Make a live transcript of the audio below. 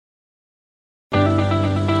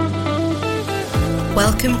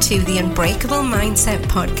Welcome to the Unbreakable Mindset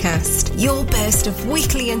Podcast, your burst of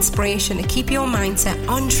weekly inspiration to keep your mindset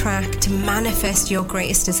on track to manifest your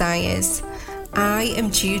greatest desires. I am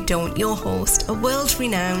Jude Don't, your host, a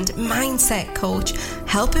world-renowned mindset coach,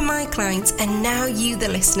 helping my clients and now you, the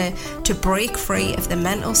listener, to break free of the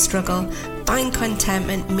mental struggle, find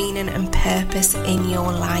contentment, meaning and purpose in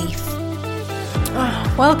your life.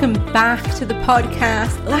 Welcome back to the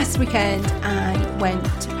podcast. Last weekend I went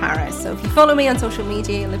to Paris. So if you follow me on social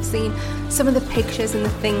media, you'll have seen some of the pictures and the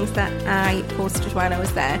things that I posted while I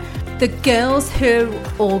was there. The girls who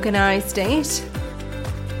organised it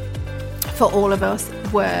for all of us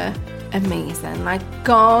were amazing. Like,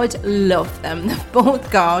 God love them. They've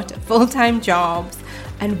both got full-time jobs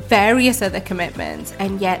and various other commitments,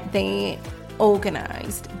 and yet they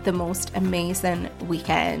organised the most amazing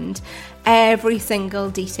weekend. Every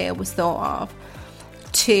single detail was thought of,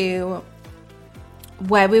 to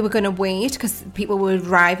where we were going to wait, because people were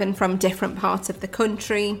arriving from different parts of the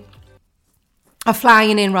country, or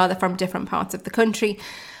flying in rather from different parts of the country,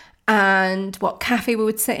 and what cafe we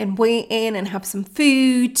would sit and wait in and have some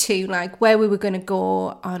food, to like where we were going to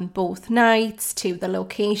go on both nights, to the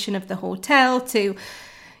location of the hotel, to,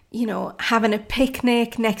 you know, having a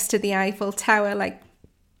picnic next to the Eiffel Tower. Like,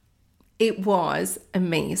 it was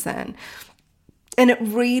amazing. And it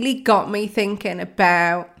really got me thinking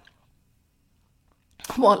about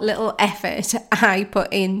what little effort I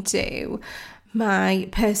put into my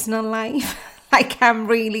personal life. Like, I'm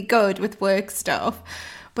really good with work stuff,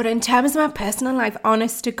 but in terms of my personal life,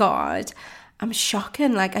 honest to God, I'm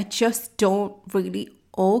shocking. Like, I just don't really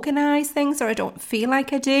organise things, or I don't feel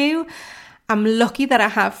like I do. I'm lucky that I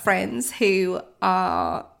have friends who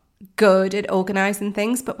are good at organising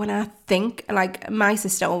things, but when I think, like, my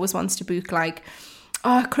sister always wants to book, like,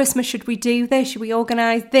 oh, Christmas, should we do this? Should we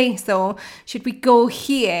organise this? Or should we go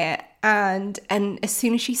here? And as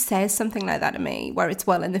soon as she says something like that to me, where it's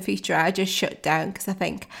well in the future, I just shut down, because I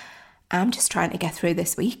think, I'm just trying to get through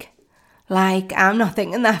this week. Like, I'm not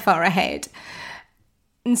thinking that far ahead.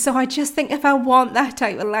 And so I just think, if I want that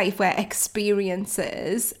type of life where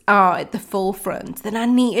experiences are at the forefront, then I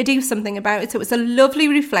need to do something about it. So it's a lovely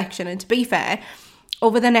reflection. And to be fair,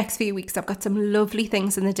 over the next few weeks, I've got some lovely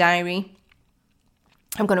things in the diary.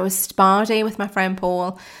 I'm going to a spa day with my friend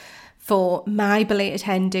Paul for my belated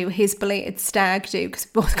hen do, his belated stag do, because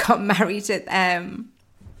we both got married at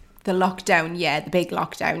the lockdown year, the big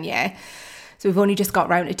lockdown year. So we've only just got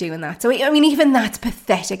round to doing that. So, I mean, even that's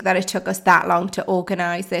pathetic that it took us that long to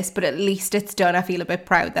organise this, but at least it's done. I feel a bit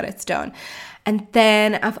proud that it's done. And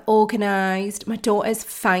then I've organised my daughter's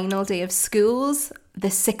final day of schools, the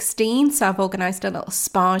 16th. So I've organised a little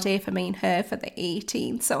spa day for me and her for the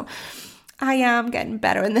 18th. So I am getting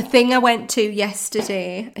better. And the thing I went to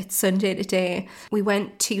yesterday, it's Sunday today, we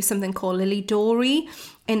went to something called Lily Dory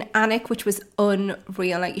in Alnwick, which was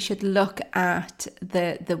unreal. Like, you should look at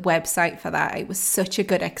the website for that. It was such a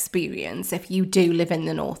good experience if you do live in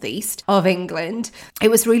the northeast of England. It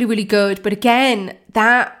was really, really good. But again,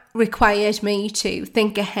 that required me to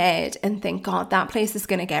think ahead and think, God, that place is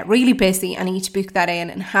going to get really busy. I need to book that in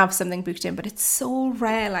and have something booked in. But it's so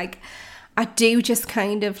rare. Like, I do just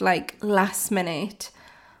kind of like last minute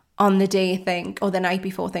on the day think, or the night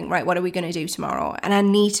before think, right, what are we going to do tomorrow? And I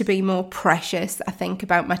need to be more precious, I think,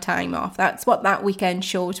 about my time off. That's what that weekend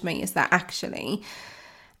showed me, is that actually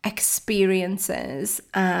experiences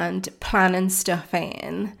and planning stuff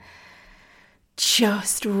in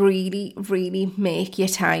just really, really make your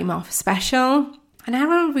time off special. And I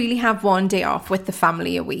don't really have one day off with the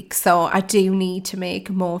family a week. So I do need to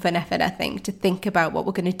make more of an effort, I think, to think about what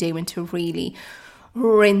we're going to do and to really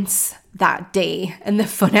rinse that day and the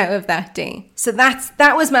fun out of that day. So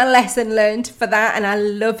that was my lesson learned for that, and I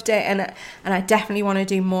loved it, and I definitely want to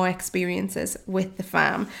do more experiences with the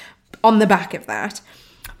fam on the back of that.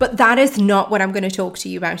 But that is not what I'm going to talk to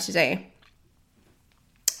you about today.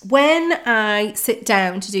 When I sit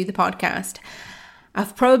down to do the podcast,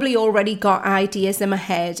 I've probably already got ideas in my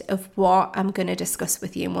head of what I'm going to discuss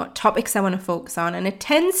with you and what topics I want to focus on, and it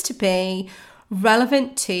tends to be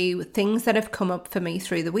relevant to things that have come up for me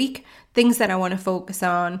through the week, things that I want to focus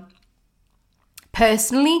on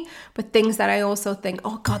personally, but things that I also think,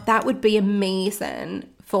 oh God, that would be amazing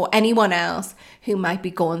for anyone else who might be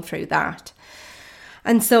going through that.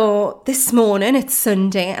 And so this morning, it's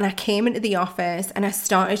Sunday, and I came into the office and I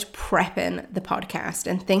started prepping the podcast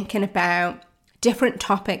and thinking about different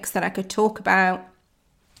topics that I could talk about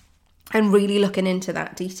and really looking into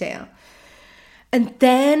that detail. And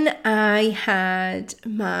then I had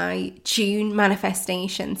my June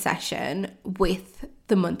manifestation session with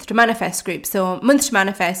the Month to Manifest group. So Month to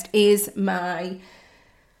Manifest is my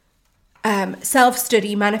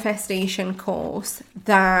self-study manifestation course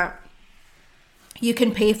that you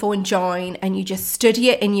can pay for and join, and you just study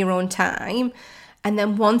it in your own time. And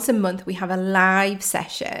then once a month we have a live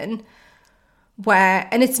session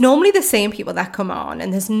and it's normally the same people that come on,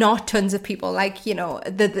 and there's not tons of people, like, you know,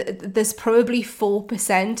 there's probably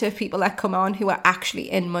 4% of people that come on who are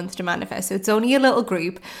actually in Month to Manifest. So it's only a little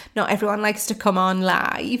group. Not everyone likes to come on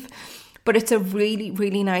live, but it's a really,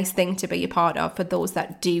 really nice thing to be a part of for those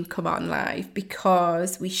that do come on live,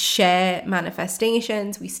 because we share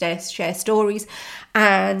manifestations, we share stories,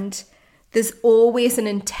 and there's always an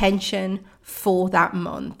intention for that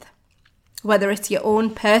month, whether it's your own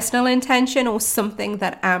personal intention or something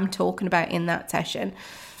that I'm talking about in that session.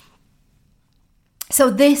 So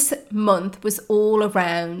this month was all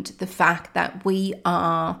around the fact that we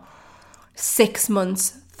are 6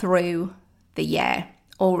 months through the year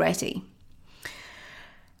already.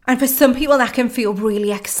 And for some people that can feel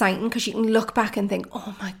really exciting, because you can look back and think,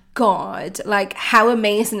 oh my God, like how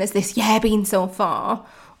amazing has this year been so far?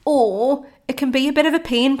 Or it can be a bit of a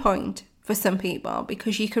pain point for some people,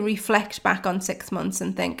 because you can reflect back on 6 months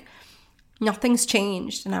and think, nothing's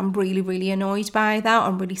changed, and I'm really, really annoyed by that.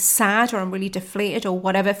 I'm really sad, or I'm really deflated, or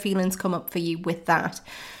whatever feelings come up for you with that.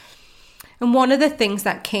 And one of the things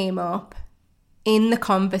that came up in the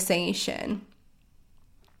conversation,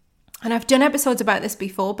 and I've done episodes about this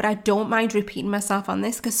before, but I don't mind repeating myself on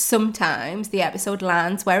this, because sometimes the episode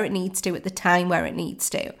lands where it needs to at the time where it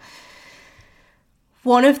needs to.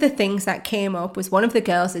 One of the things that came up was one of the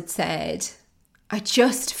girls had said, I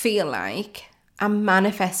just feel like I'm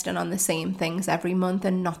manifesting on the same things every month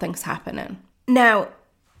and nothing's happening. Now,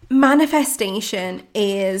 manifestation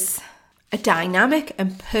is a dynamic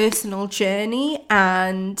and personal journey,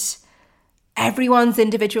 and everyone's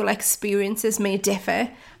individual experiences may differ.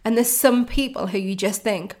 And there's some people who you just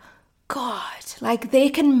think, God, like they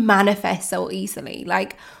can manifest so easily.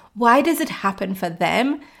 Like, why does it happen for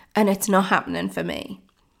them and it's not happening for me?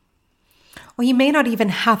 Or you may not even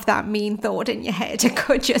have that mean thought in your head. It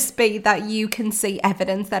could just be that you can see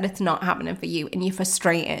evidence that it's not happening for you and you're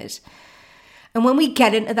frustrated. And when we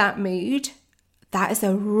get into that mood, that is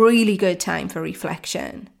a really good time for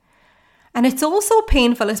reflection. And it's also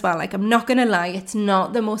painful as well. Like, I'm not going to lie, it's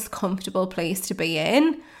not the most comfortable place to be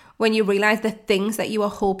in when you realize the things that you are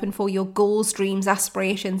hoping for, your goals, dreams,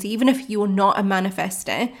 aspirations, even if you're not a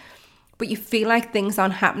manifester, but you feel like things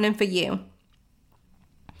aren't happening for you.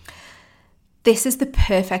 This is the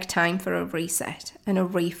perfect time for a reset and a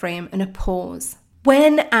reframe and a pause.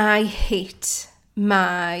 When I hit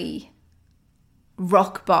my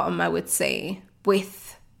rock bottom, I would say,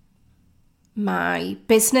 with my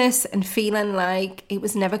business and feeling like it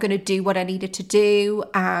was never going to do what I needed to do,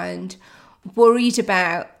 and worried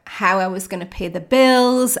about how I was going to pay the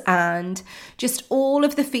bills, and just all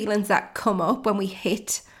of the feelings that come up when we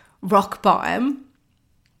hit rock bottom,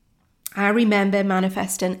 I remember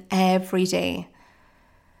manifesting every day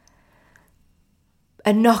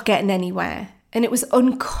and not getting anywhere. And it was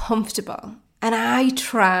uncomfortable. And I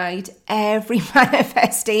tried every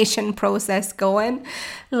manifestation process going,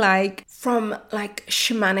 like from like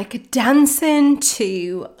shamanic dancing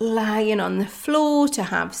to lying on the floor, to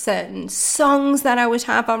have certain songs that I would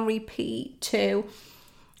have on repeat, to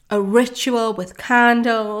a ritual with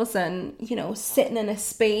candles and, you know, sitting in a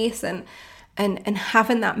space and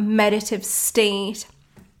having that meditative state,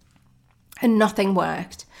 and nothing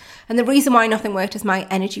worked. And the reason why nothing worked is my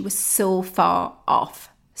energy was so far off.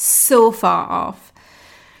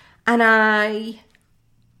 And I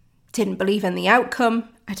didn't believe in the outcome.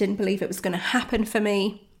 I didn't believe it was going to happen for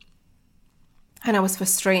me. And I was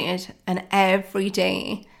frustrated. And every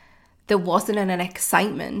day there wasn't an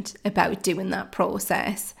excitement about doing that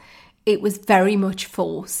process. It was very much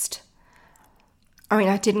forced. I mean,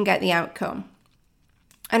 I didn't get the outcome.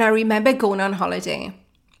 And I remember going on holiday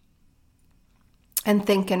and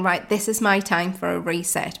thinking, right, this is my time for a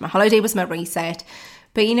reset. My holiday was my reset.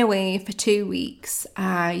 Being away for 2 weeks,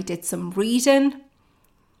 I did some reading,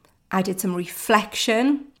 I did some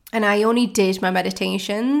reflection, and I only did my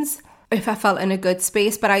meditations if I felt in a good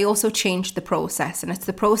space, but I also changed the process. And it's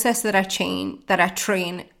the process that I teach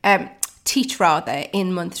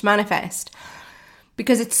in Month to Manifest,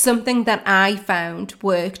 because it's something that I found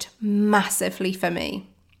worked massively for me.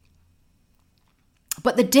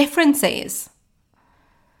 But the difference is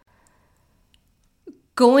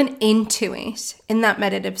going into it in that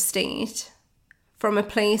meditative state from a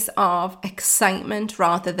place of excitement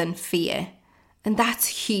rather than fear. And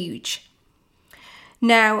that's huge.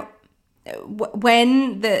 Now,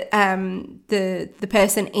 when the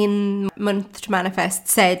person in Month to Manifest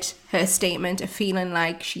said her statement of feeling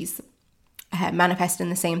like she's manifesting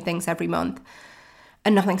the same things every month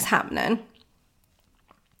and nothing's happening,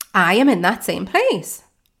 I am in that same place.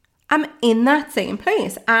 I'm in that same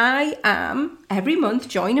place. I am every month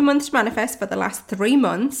join a month to manifest for the last 3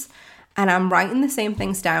 months, and I'm writing the same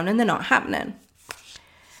things down and they're not happening.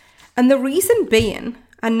 And the reason being,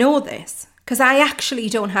 I know this because I actually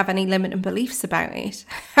don't have any limiting beliefs about it.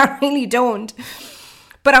 I really don't.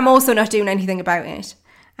 But I'm also not doing anything about it.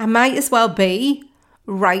 I might as well be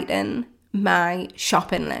writing my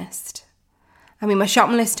shopping list. I mean, my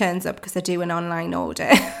shopping list turns up because I do an online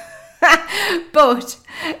order. But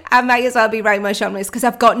I might as well be writing my shopping list because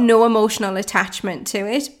I've got no emotional attachment to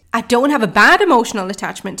it. I don't have a bad emotional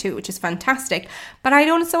attachment to it, which is fantastic. But I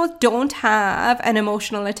also don't have an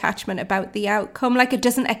emotional attachment about the outcome. Like, it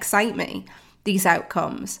doesn't excite me, these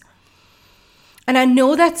outcomes. And I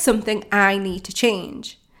know that's something I need to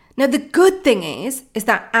change. Now, the good thing is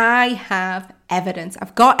that I have evidence.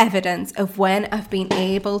 I've got evidence of when I've been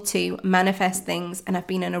able to manifest things and I've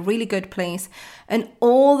been in a really good place. And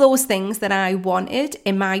all those things that I wanted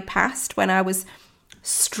in my past when I was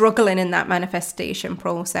struggling in that manifestation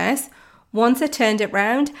process, once I turned it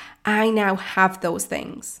around, I now have those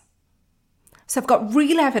things. So I've got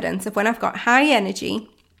real evidence of when I've got high energy,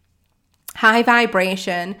 high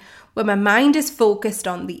vibration, when my mind is focused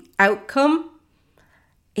on the outcome,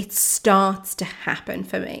 it starts to happen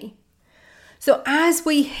for me. So as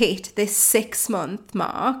we hit this 6-month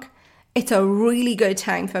mark, it's a really good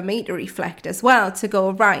time for me to reflect as well, to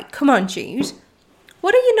go, right, come on, Jude,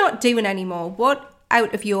 what are you not doing anymore? What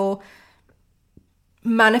out of your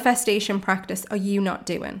manifestation practice are you not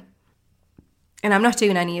doing? And I'm not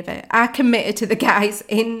doing any of it. I committed to the guys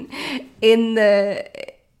in the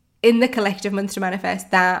collective Month to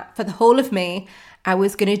Manifest that for the whole of May, I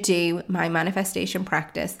was going to do my manifestation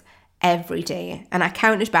practice every day. And I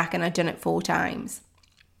counted back and I'd done it 4 times.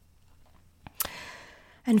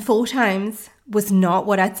 And 4 times was not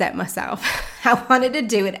what I'd set myself. I wanted to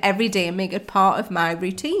do it every day and make it part of my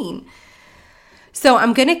routine. So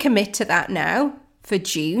I'm going to commit to that now for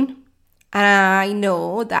June. And I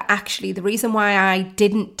know that actually the reason why I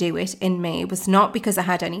didn't do it in May was not because I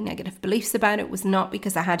had any negative beliefs about it, was not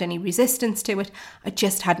because I had any resistance to it. I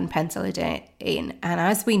just hadn't penciled it in. And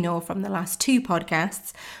as we know from the last 2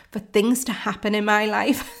 podcasts, for things to happen in my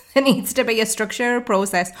life, there needs to be a structure, a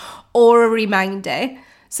process, or a reminder.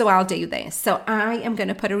 So I'll do this. So I am going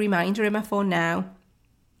to put a reminder in my phone now.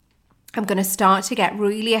 I'm going to start to get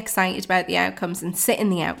really excited about the outcomes and sit in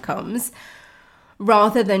the outcomes,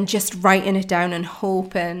 rather than just writing it down and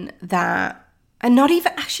hoping that, and not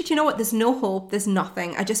even, actually, do you know what? There's no hope, there's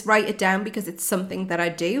nothing. I just write it down because it's something that I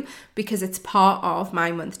do, because it's part of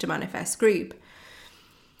my Month to Manifest group.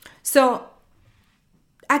 So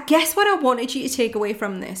I guess what I wanted you to take away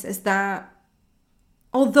from this is that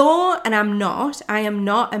although, and I am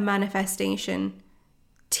not a manifestation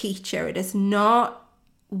teacher. It is not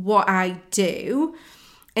what I do.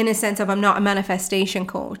 In a sense of, I'm not a manifestation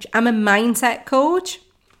coach. I'm a mindset coach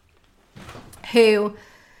who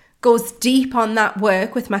goes deep on that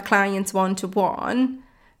work with my clients one-to-one.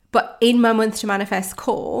 But in my Month to Manifest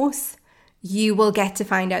course, you will get to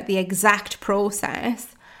find out the exact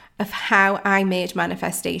process of how I made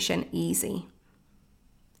manifestation easy.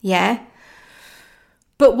 Yeah?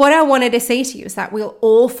 But what I wanted to say to you is that we'll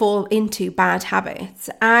all fall into bad habits.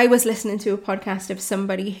 I was listening to a podcast of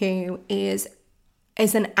somebody who is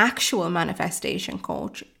an actual manifestation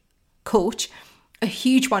coach, a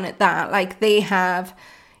huge one at that. Like, they have,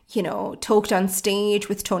 talked on stage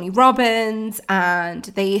with Tony Robbins, and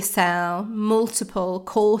they sell multiple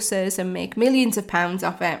courses and make millions of pounds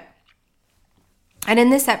off it. And in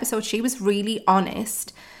this episode, she was really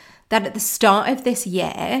honest that at the start of this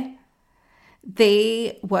year,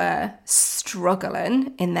 they were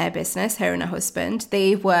struggling in their business, her and her husband.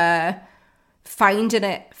 They were finding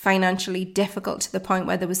it financially difficult to the point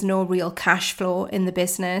where there was no real cash flow in the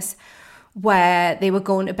business, where they were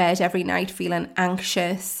going to bed every night feeling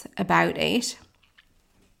anxious about it.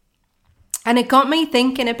 And it got me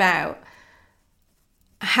thinking about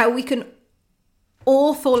how we can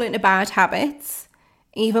all fall into bad habits,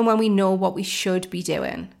 even when we know what we should be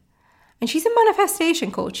doing. And she's a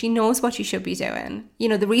manifestation coach. She knows what she should be doing.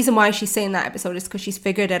 The reason why she's saying that episode is because she's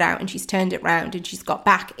figured it out and she's turned it around and she's got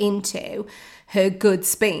back into her good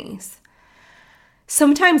space.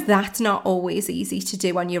 Sometimes that's not always easy to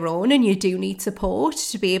do on your own, and you do need support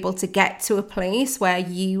to be able to get to a place where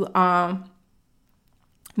you are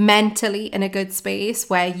mentally in a good space,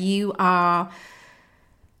 where you are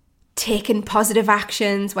taking positive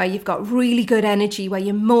actions, where you've got really good energy, where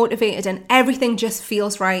you're motivated and everything just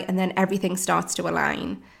feels right, and then everything starts to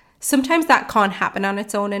align. Sometimes that can't happen on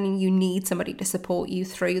its own and you need somebody to support you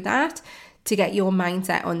through that to get your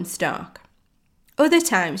mindset unstuck. Other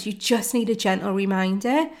times you just need a gentle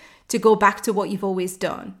reminder to go back to what you've always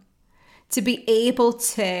done. To be able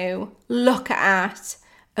to look at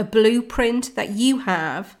a blueprint that you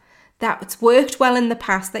have that's worked well in the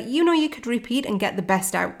past that you know you could repeat and get the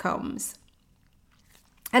best outcomes.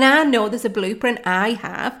 And I know there's a blueprint I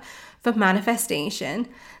have for manifestation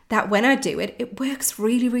that when I do it, it works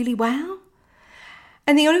really, really well.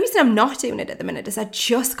 And the only reason I'm not doing it at the minute is I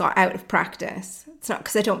just got out of practice. It's not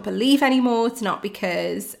because I don't believe anymore. It's not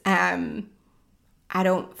because I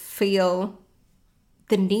don't feel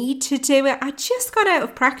the need to do it. I just got out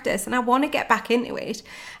of practice and I want to get back into it.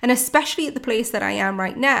 And especially at the place that I am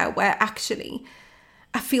right now, where actually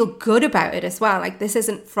I feel good about it as well. Like this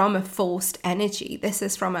isn't from a forced energy. This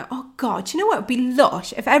is from oh God, you know what would be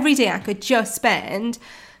lush if every day I could just spend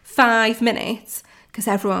 5 minutes, because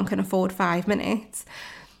everyone can afford 5 minutes,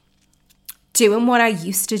 doing what I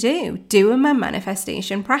used to do, doing my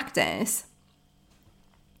manifestation practice.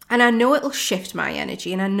 And I know it'll shift my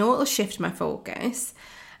energy and I know it'll shift my focus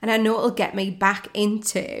and I know it'll get me back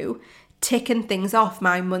into ticking things off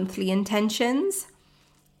my monthly intentions.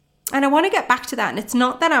 And I want to get back to that. And it's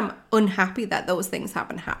not that I'm unhappy that those things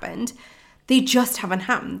haven't happened. They just haven't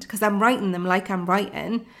happened because I'm writing them like I'm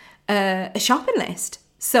writing a shopping list.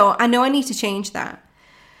 So I know I need to change that.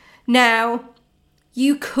 Now,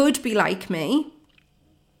 you could be like me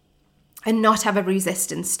and not have a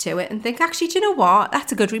resistance to it and think, actually, do you know what?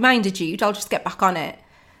 That's a good reminder, Jude. I'll just get back on it.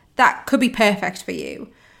 That could be perfect for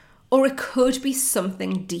you. Or it could be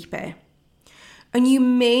something deeper. And you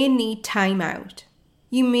may need time out.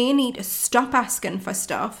 You may need to stop asking for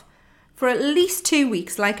stuff for at least 2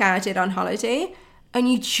 weeks like I did on holiday.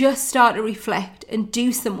 And you just start to reflect and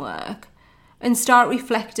do some work. And start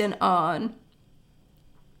reflecting on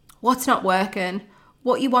what's not working,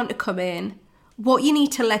 what you want to come in, what you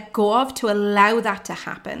need to let go of to allow that to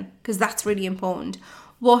happen, because that's really important.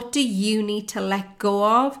 What do you need to let go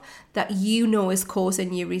of that you know is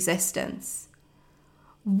causing you resistance?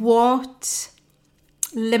 What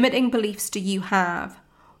limiting beliefs do you have?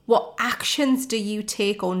 What actions do you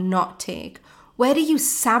take or not take? Where do you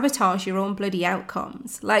sabotage your own bloody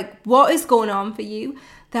outcomes? Like, what is going on for you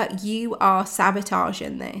that you are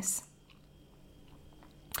sabotaging this?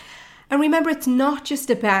 And remember, it's not just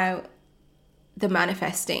about the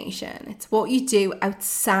manifestation. It's what you do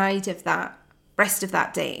outside of that rest of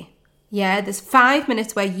that day. Yeah, there's 5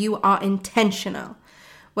 minutes where you are intentional,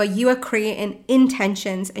 where you are creating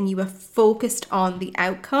intentions and you are focused on the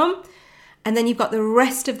outcome. And then you've got the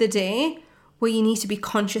rest of the day where you need to be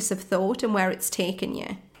conscious of thought and where it's taken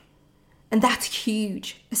you. And that's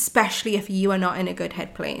huge, especially if you are not in a good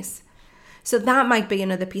headspace. So that might be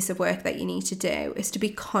another piece of work that you need to do, is to be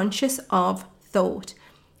conscious of thought.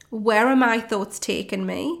 Where are my thoughts taking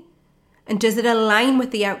me? And does it align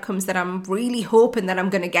with the outcomes that I'm really hoping that I'm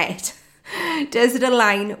going to get? Does it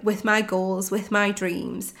align with my goals, with my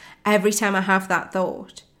dreams, every time I have that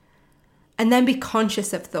thought? And then be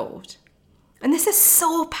conscious of thought. And this is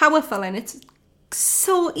so powerful and it's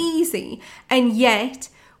so easy. And yet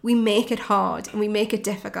we make it hard and we make it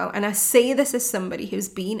difficult. And I say this as somebody who's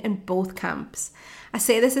been in both camps. I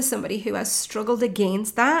say this as somebody who has struggled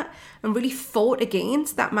against that and really fought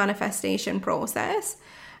against that manifestation process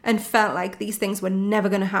and felt like these things were never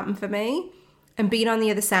going to happen for me. And being on the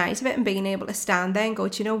other side of it and being able to stand there and go,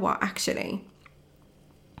 do you know what? Actually,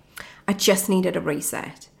 I just needed a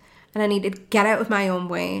reset. And I needed to get out of my own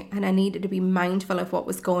way. And I needed to be mindful of what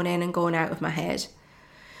was going in and going out of my head.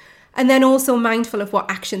 And then also mindful of what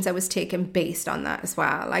actions I was taking based on that as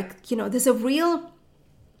well. Like, you know, there's a real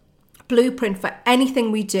blueprint for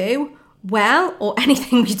anything we do well or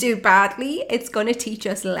anything we do badly. It's going to teach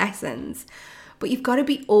us lessons. But you've got to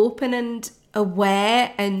be open and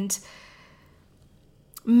aware and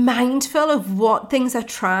mindful of what things are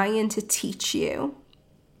trying to teach you.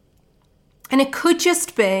 And it could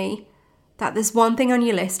just be that there's one thing on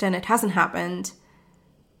your list and it hasn't happened,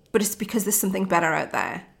 but it's because there's something better out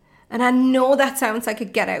there. And I know that sounds like a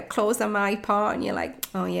get out clause on my part, and you're like,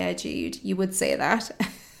 oh yeah, Jude, you would say that.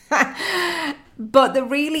 But there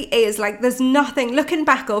really is, like, there's nothing, looking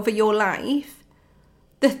back over your life,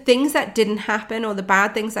 the things that didn't happen or the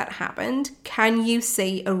bad things that happened, can you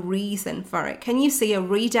see a reason for it? Can you see a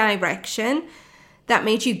redirection that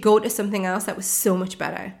made you go to something else that was so much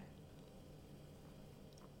better?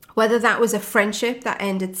 Whether that was a friendship that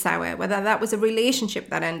ended sour, whether that was a relationship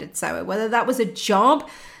that ended sour, whether that was a job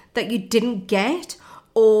that you didn't get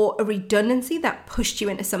or a redundancy that pushed you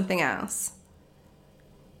into something else.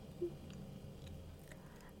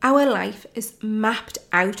 Our life is mapped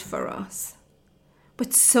out for us.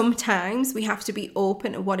 But sometimes we have to be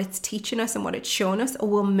open to what it's teaching us and what it's showing us, or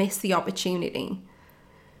we'll miss the opportunity.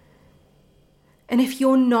 And if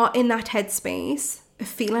you're not in that headspace of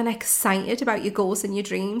feeling excited about your goals and your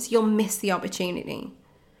dreams, you'll miss the opportunity.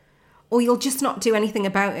 Or you'll just not do anything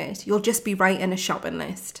about it. You'll just be writing a shopping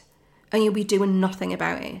list and you'll be doing nothing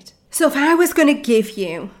about it. So if I was going to give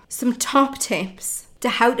you some top tips to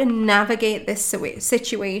how to navigate this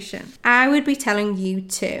situation, I would be telling you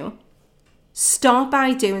to start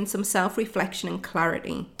by doing some self-reflection and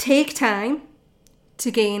clarity. Take time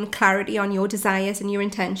to gain clarity on your desires and your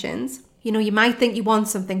intentions. You know, you might think you want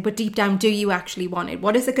something, but deep down, do you actually want it?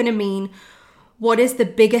 What is it going to mean? What is the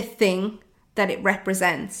bigger thing that it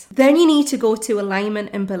represents? Then you need to go to alignment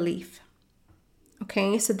and belief.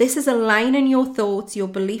 Okay, so this is aligning your thoughts, your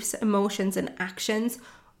beliefs, emotions, and actions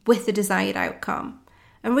with the desired outcome.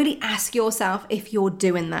 And really ask yourself if you're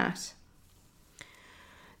doing that.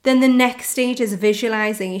 Then the next stage is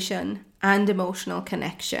visualization and emotional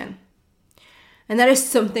connection. And that is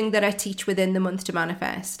something that I teach within the Month to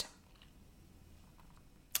Manifest.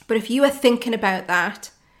 But if you are thinking about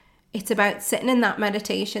that, it's about sitting in that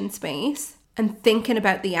meditation space and thinking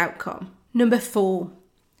about the outcome. Number 4,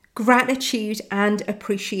 gratitude and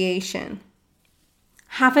appreciation.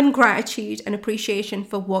 Having gratitude and appreciation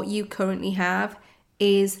for what you currently have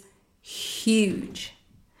is huge.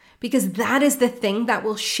 Because that is the thing that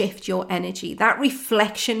will shift your energy. That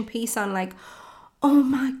reflection piece on like, oh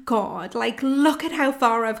my God, like look at how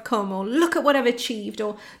far I've come, or look at what I've achieved,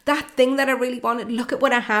 or that thing that I really wanted, look at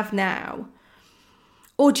what I have now.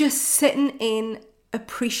 Or just sitting in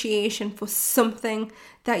appreciation for something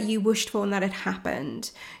that you wished for and that had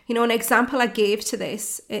happened. You know, an example I gave to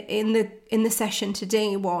this in the session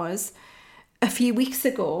today was a few weeks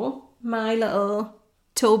ago, my little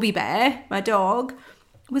Toby bear, my dog,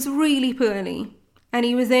 was really poorly and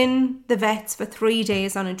he was in the vets for 3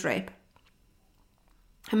 days on a drip.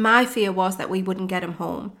 And my fear was that we wouldn't get him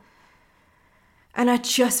home. And I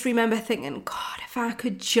just remember thinking, God, if I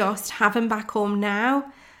could just have him back home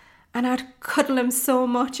now, and I'd cuddle him so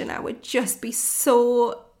much and I would just be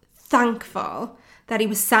so thankful that he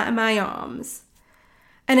was sat in my arms.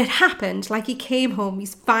 And it happened, like he came home,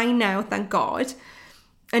 he's fine now, thank God.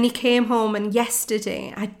 And he came home, and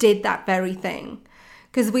yesterday I did that very thing.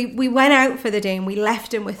 Because we went out for the day and we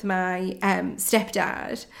left him with my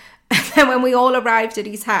stepdad. And then when we all arrived at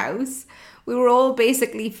his house, we were all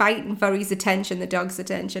basically fighting for his attention, the dog's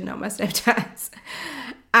attention, not my stepdad's.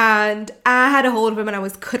 And I had a hold of him and I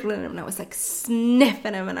was cuddling him and I was like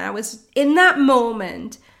sniffing him. And I was in that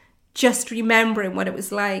moment just remembering what it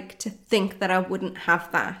was like to think that I wouldn't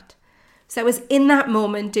have that. So I was in that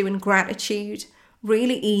moment doing gratitude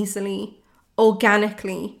really easily,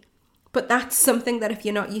 organically. But that's something that if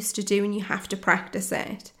you're not used to doing, you have to practice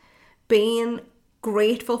it. Being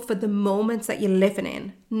grateful for the moments that you're living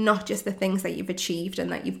in, not just the things that you've achieved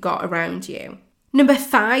and that you've got around you. Number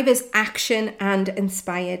 5 is action and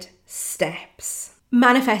inspired steps.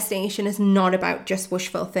 Manifestation is not about just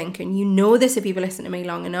wishful thinking. You know this if you've listened to me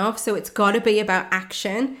long enough. So it's got to be about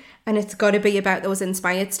action, and it's got to be about those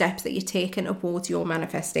inspired steps that you're taking towards your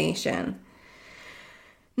manifestation.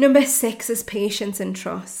 Number 6 is patience and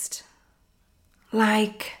trust.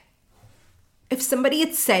 Like, if somebody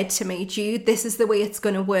had said to me, Jude, this is the way it's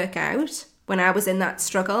going to work out when I was in that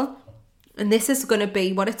struggle, and this is going to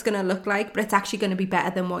be what it's going to look like, but it's actually going to be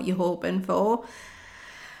better than what you're hoping for.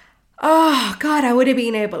 Oh, God, I would have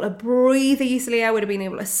been able to breathe easily. I would have been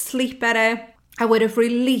able to sleep better. I would have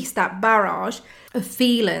released that barrage of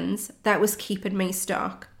feelings that was keeping me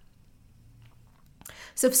stuck.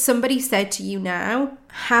 So if somebody said to you now,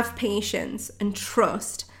 have patience and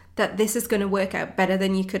trust that this is going to work out better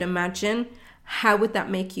than you could imagine, how would that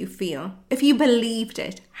make you feel? If you believed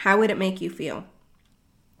it, how would it make you feel?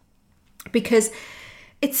 Because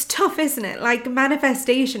it's tough, isn't it? Like,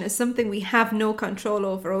 manifestation is something we have no control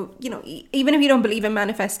over. Or, you know, even if you don't believe in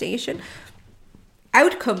manifestation,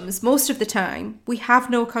 outcomes, most of the time, we have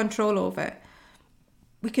no control over.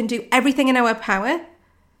 We can do everything in our power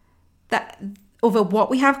over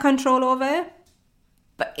what we have control over.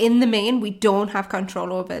 But in the main, we don't have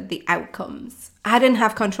control over the outcomes. I didn't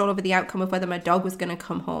have control over the outcome of whether my dog was going to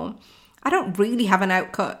come home. I don't really have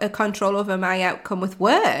a control over my outcome with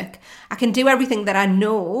work. I can do everything that I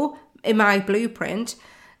know in my blueprint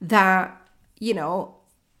that, you know,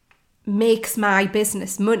 makes my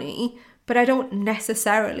business money, but I don't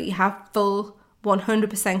necessarily have full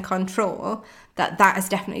 100% control that is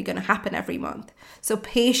definitely going to happen every month. So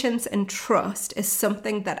patience and trust is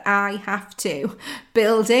something that I have to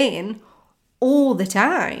build in all the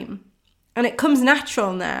time. And it comes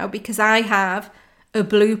natural now because I have a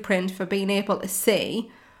blueprint for being able to see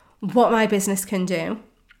what my business can do.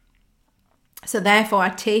 So therefore, I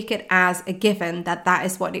take it as a given that that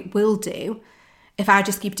is what it will do if I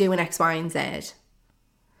just keep doing X, Y, and Z.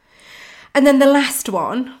 And then the last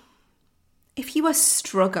one, if you are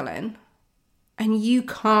struggling and you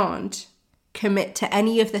can't commit to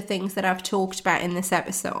any of the things that I've talked about in this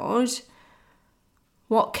episode,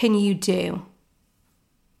 what can you do?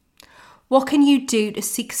 What can you do to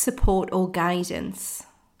seek support or guidance?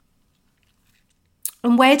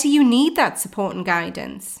 And where do you need that support and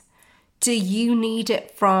guidance? Do you need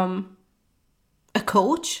it from a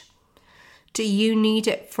coach? Do you need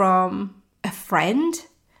it from a friend?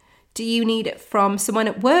 Do you need it from someone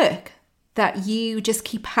at work that you just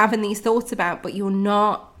keep having these thoughts about, but you're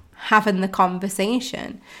not having the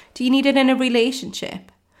conversation? Do you need it in a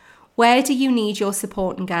relationship? Where do you need your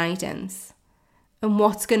support and guidance? And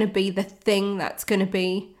what's going to be the thing that's going to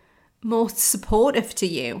be most supportive to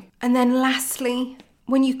you? And then lastly,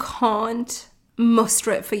 when you can't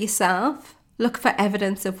muster it for yourself, look for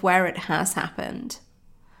evidence of where it has happened.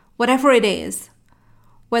 Whatever it is,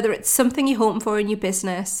 whether it's something you're hoping for in your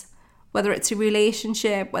business, whether it's a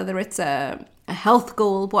relationship, whether it's a health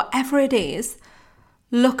goal, whatever it is,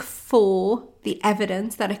 look for the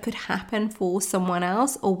evidence that it could happen for someone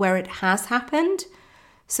else or where it has happened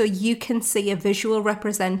so you can see a visual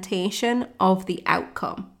representation of the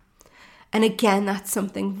outcome. And again, that's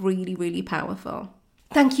something really, really powerful.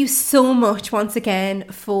 Thank you so much once again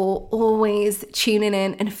for always tuning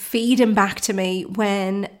in and feeding back to me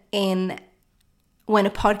when a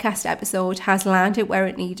podcast episode has landed where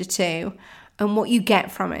it needed to and what you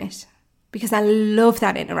get from it. Because I love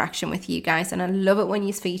that interaction with you guys and I love it when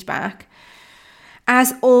you feedback.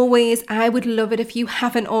 As always, I would love it if you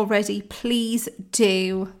haven't already. Please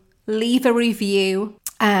do leave a review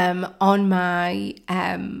on my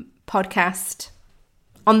podcast,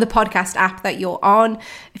 on the podcast app that you're on.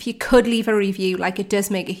 If you could leave a review, like, it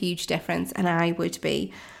does make a huge difference and I would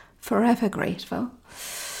be forever grateful.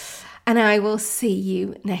 And I will see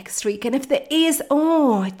you next week. And if there is,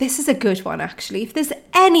 this is a good one actually. If there's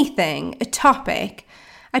anything, a topic,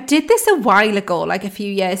 I did this a while ago, like a few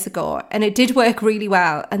years ago, and it did work really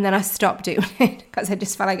well. And then I stopped doing it because I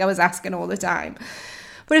just felt like I was asking all the time.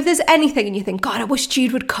 But if there's anything and you think, God, I wish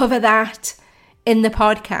Jude would cover that in the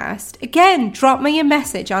podcast, again, drop me a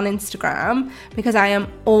message on Instagram because I am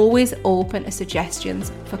always open to suggestions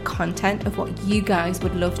for content of what you guys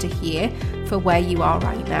would love to hear for where you are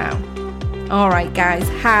right now. All right, guys,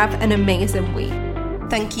 have an amazing week.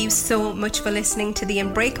 Thank you so much for listening to the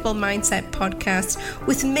Unbreakable Mindset podcast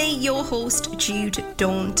with me, your host, Jude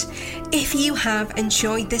Don't. If you have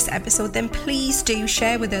enjoyed this episode, then please do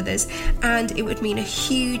share with others, and it would mean a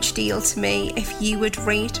huge deal to me if you would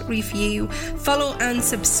rate, review, follow and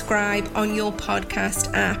subscribe on your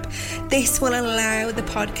podcast app. This will allow the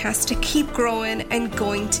podcast to keep growing and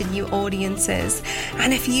going to new audiences.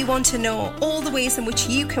 And if you want to know all the ways in which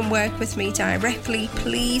you can work with me directly,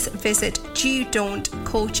 please visit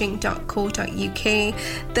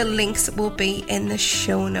judedon'tcoaching.co.uk. The links will be in the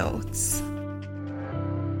show notes.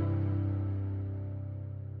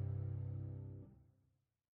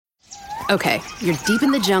 Okay, you're deep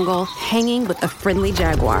in the jungle, hanging with a friendly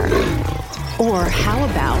jaguar. Or how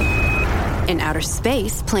about in outer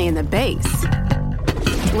space, playing the bass?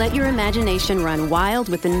 Let your imagination run wild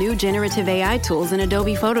with the new generative AI tools in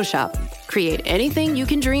Adobe Photoshop. Create anything you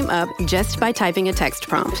can dream up just by typing a text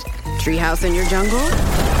prompt. Treehouse in your jungle?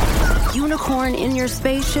 Unicorn in your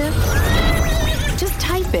spaceship? Just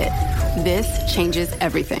type it. This changes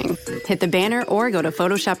everything. Hit the banner or go to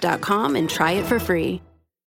Photoshop.com and try it for free.